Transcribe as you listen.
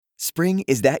Spring,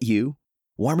 is that you?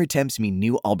 Warmer temps mean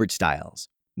new Allbirds styles.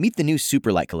 Meet the new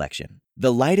Superlight collection,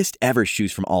 the lightest ever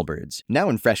shoes from Allbirds, now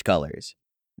in fresh colors.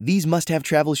 These must-have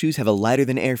travel shoes have a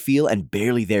lighter-than-air feel and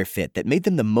barely there fit that made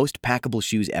them the most packable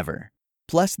shoes ever.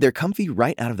 Plus, they're comfy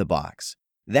right out of the box.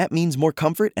 That means more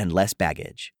comfort and less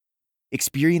baggage.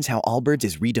 Experience how Allbirds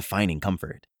is redefining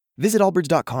comfort. Visit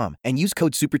allbirds.com and use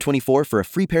code SUPER24 for a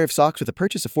free pair of socks with a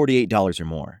purchase of $48 or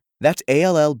more. That's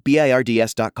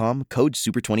ALLBIRDS.com, code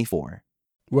SUPER24.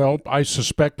 Well, I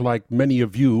suspect, like many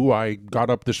of you, I got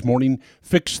up this morning,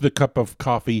 fixed the cup of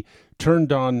coffee,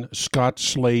 turned on Scott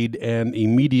Slade, and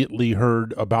immediately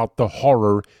heard about the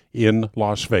horror in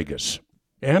Las Vegas.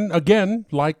 And again,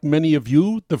 like many of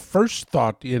you, the first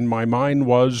thought in my mind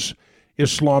was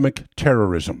Islamic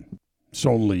terrorism. It's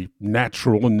only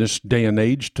natural in this day and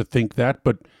age to think that,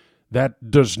 but that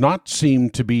does not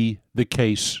seem to be the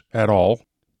case at all.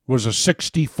 It was a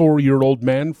 64-year-old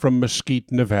man from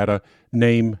Mesquite, Nevada,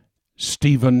 named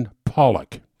Stephen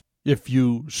Pollock. If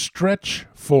you stretch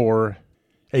for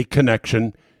a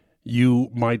connection, you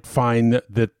might find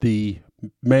that the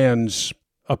man's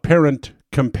apparent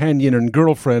companion and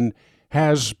girlfriend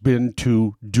has been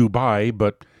to Dubai,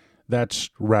 but that's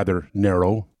rather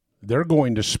narrow. They're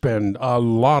going to spend a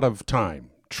lot of time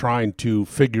trying to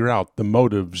figure out the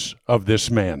motives of this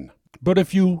man. But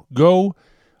if you go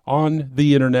on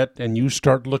the internet and you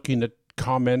start looking at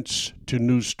comments to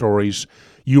news stories,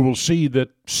 you will see that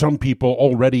some people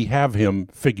already have him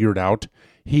figured out.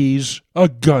 He's a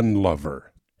gun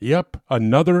lover. Yep,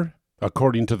 another,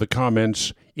 according to the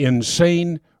comments,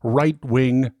 insane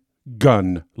right-wing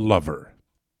gun lover.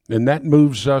 And that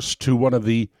moves us to one of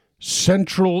the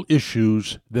central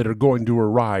issues that are going to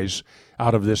arise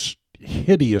out of this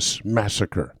hideous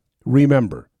massacre.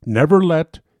 Remember, never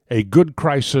let a good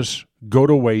crisis go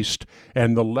to waste,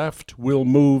 and the left will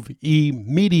move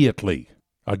immediately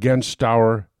against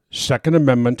our Second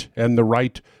Amendment and the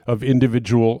right of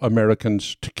individual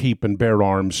Americans to keep and bear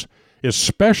arms,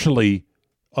 especially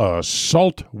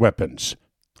assault weapons.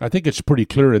 I think it's pretty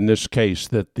clear in this case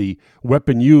that the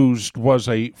weapon used was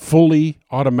a fully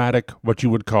automatic, what you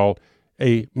would call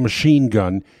a machine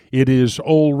gun. It is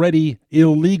already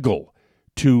illegal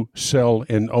to sell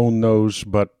and own those,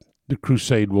 but the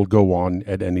crusade will go on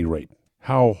at any rate.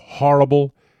 How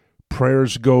horrible.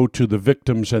 Prayers go to the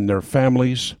victims and their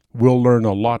families. We'll learn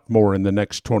a lot more in the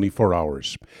next 24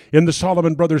 hours. In the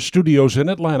Solomon Brothers studios in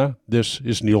Atlanta, this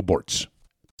is Neil Bortz.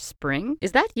 Spring?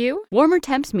 Is that you? Warmer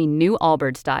temps mean new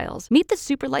Allbirds styles. Meet the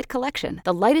Superlight collection,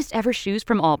 the lightest ever shoes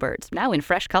from Allbirds, now in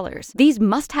fresh colors. These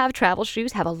must-have travel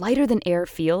shoes have a lighter-than-air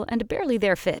feel and barely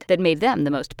there fit that made them the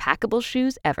most packable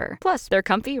shoes ever. Plus, they're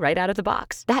comfy right out of the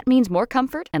box. That means more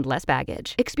comfort and less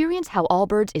baggage. Experience how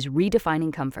Allbirds is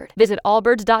redefining comfort. Visit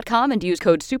allbirds.com and use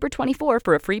code SUPER24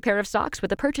 for a free pair of socks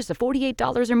with a purchase of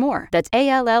 $48 or more. That's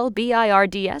ALLBIRDS.com,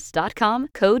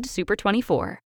 code SUPER24.